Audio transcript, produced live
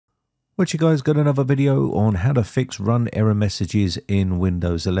What you guys got another video on how to fix run error messages in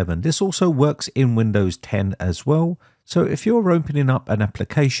Windows 11. This also works in Windows 10 as well. So if you're opening up an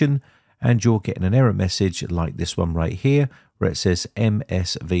application and you're getting an error message like this one right here, where it says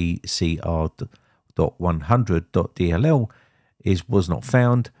msvcr.100.dll was not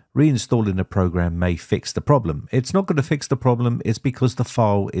found, reinstalling the program may fix the problem. It's not going to fix the problem. It's because the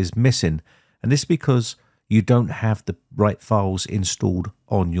file is missing. And this is because you don't have the right files installed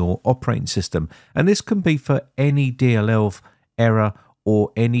on your operating system. And this can be for any DLL error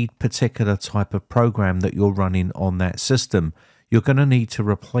or any particular type of program that you're running on that system. You're going to need to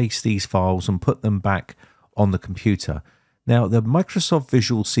replace these files and put them back on the computer. Now, the Microsoft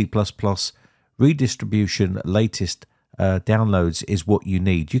Visual C++ Redistribution latest downloads is what you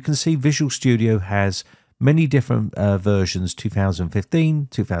need. You can see Visual Studio has many different versions, 2015,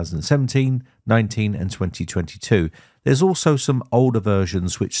 2017, 19 and 2022. There's also some older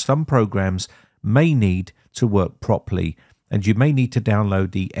versions which some programs may need to work properly, and you may need to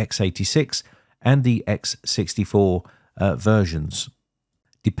download the x86 and the x64 versions,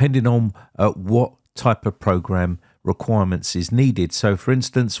 depending on what type of program requirements is needed. So for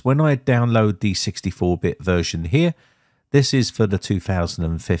instance, when I download the 64-bit version here, this is for the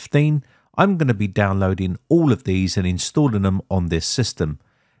 2015, I'm going to be downloading all of these and installing them on this system.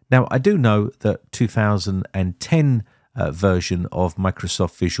 Now, I do know that 2010 version of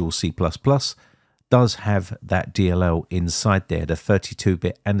Microsoft Visual C++ does have that DLL inside there, the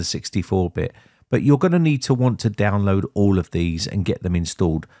 32-bit and the 64-bit. But you're going to need to want to download all of these and get them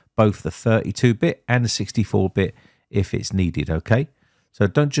installed, both the 32-bit and the 64-bit if it's needed, okay? So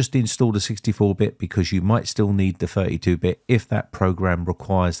don't just install the 64-bit because you might still need the 32-bit if that program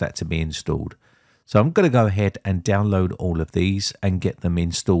requires that to be installed. So I'm going to go ahead and download all of these and get them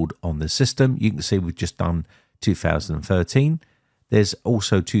installed on the system. You can see we've just done 2013. There's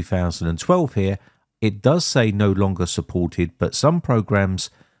also 2012 here. It does say no longer supported, but some programs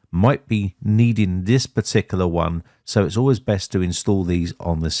might be needing this particular one. So it's always best to install these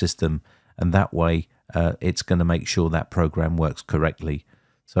on the system, and that way it's going to make sure that program works correctly.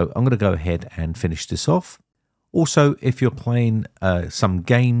 So I'm going to go ahead and finish this off. Also, if you're playing some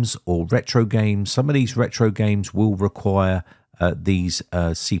games or retro games, some of these retro games will require these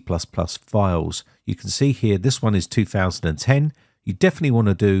C++ files. You can see here, this one is 2010. You definitely want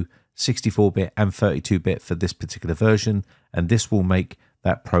to do 64-bit and 32-bit for this particular version, and this will make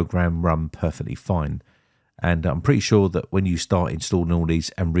that program run perfectly fine. And I'm pretty sure that when you start installing all these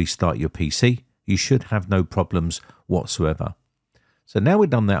and restart your PC, you should have no problems whatsoever. So now we've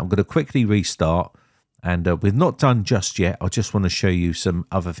done that, I'm going to quickly restart, and we're not done just yet. I just want to show you some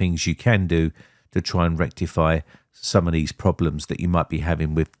other things you can do to try and rectify some of these problems that you might be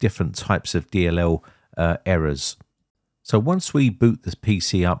having with different types of DLL errors. So once we boot this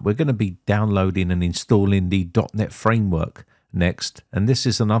PC up, we're going to be downloading and installing the .NET framework next, and this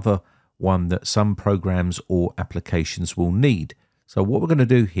is another one that some programs or applications will need. So what we're going to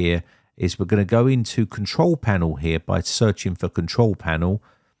do here is we're going to go into Control Panel here by searching for Control Panel,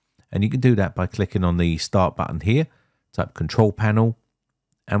 and you can do that by clicking on the Start button here, type Control Panel,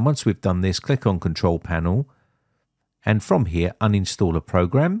 and once we've done this, click on Control Panel, and from here uninstall a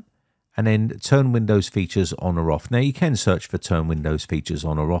program, and then turn Windows features on or off. Now you can search for turn Windows features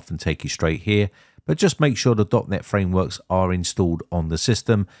on or off and take you straight here, but just make sure the .NET frameworks are installed on the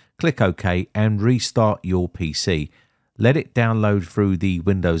system. Click OK and restart your PC. Let it download through the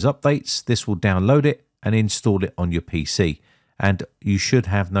Windows updates. This will download it and install it on your PC. And you should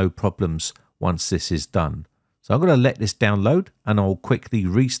have no problems once this is done. So I'm going to let this download and I'll quickly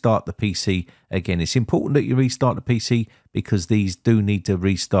restart the PC again. It's important that you restart the PC because these do need to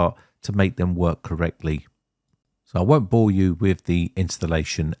restart to make them work correctly. So I won't bore you with the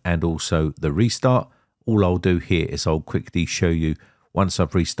installation and also the restart. All I'll do here is I'll quickly show you once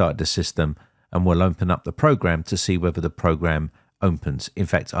I've restarted the system, and we'll open up the program to see whether the program opens. In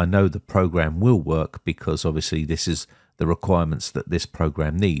fact, I know the program will work because obviously this is the requirements that this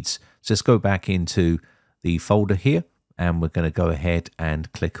program needs. So let's go back into the folder here, and we're going to go ahead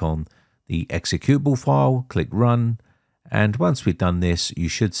and click on the executable file, click Run, and once we've done this, you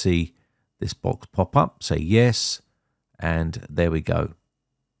should see this box pop up, say yes, and there we go.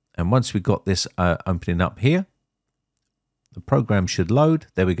 And once we've got this opening up here, the program should load.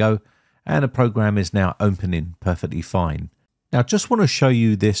 There we go. And the program is now opening perfectly fine. Now, just want to show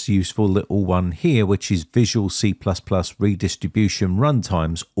you this useful little one here, which is Visual C++ Redistribution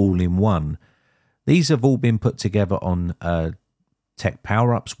Runtimes all-in-one. These have all been put together on Tech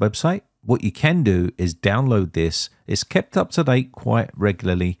Power Up's website. What you can do is download this. It's kept up to date quite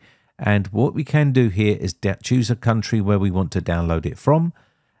regularly. And what we can do here is choose a country where we want to download it from.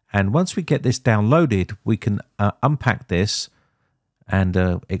 And once we get this downloaded, we can unpack this and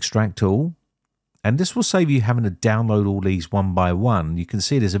extract all. And this will save you having to download all these one by one. You can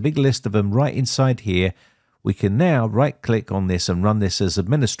see there's a big list of them right inside here. We can now right click on this and run this as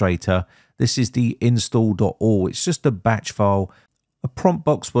administrator. This is the install.all. It's just a batch file. A prompt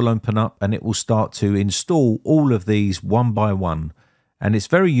box will open up and it will start to install all of these one by one. And it's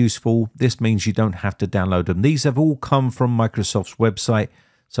very useful. This means you don't have to download them. These have all come from Microsoft's website,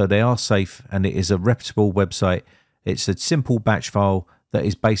 so they are safe and it is a reputable website. It's a simple batch file that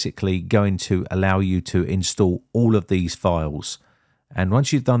is basically going to allow you to install all of these files. And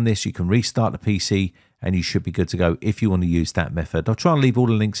once you've done this, you can restart the PC and you should be good to go if you want to use that method. I'll try and leave all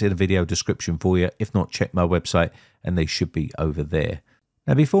the links in the video description for you. If not, check my website and they should be over there.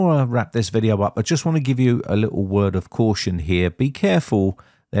 Now, before I wrap this video up, I just want to give you a little word of caution here. Be careful.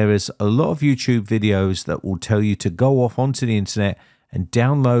 There is a lot of YouTube videos that will tell you to go off onto the internet and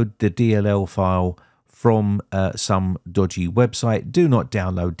download the DLL file from some dodgy website. Do not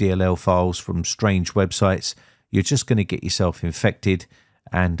download DLL files from strange websites. You're just going to get yourself infected.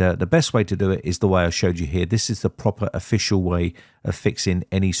 And the best way to do it is the way I showed you here. This is the proper official way of fixing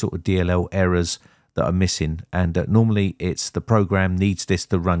any sort of DLL errors that are missing. And normally it's the program needs this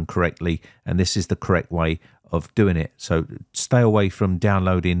to run correctly. And this is the correct way of doing it. So stay away from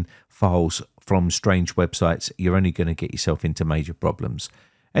downloading files from strange websites. You're only going to get yourself into major problems.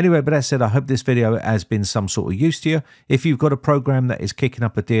 Anyway, but that said, I hope this video has been some sort of use to you. If you've got a program that is kicking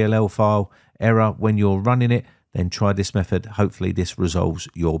up a DLL file error when you're running it, then try this method. Hopefully this resolves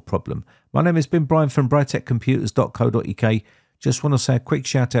your problem. My name has been Brian from briteccomputers.co.uk. Just want to say a quick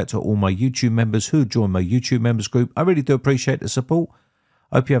shout out to all my YouTube members who joined my YouTube members group. I really do appreciate the support.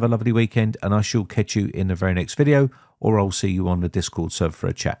 Hope you have a lovely weekend and I shall catch you in the very next video, or I'll see you on the Discord server for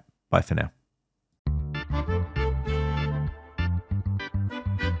a chat. Bye for now.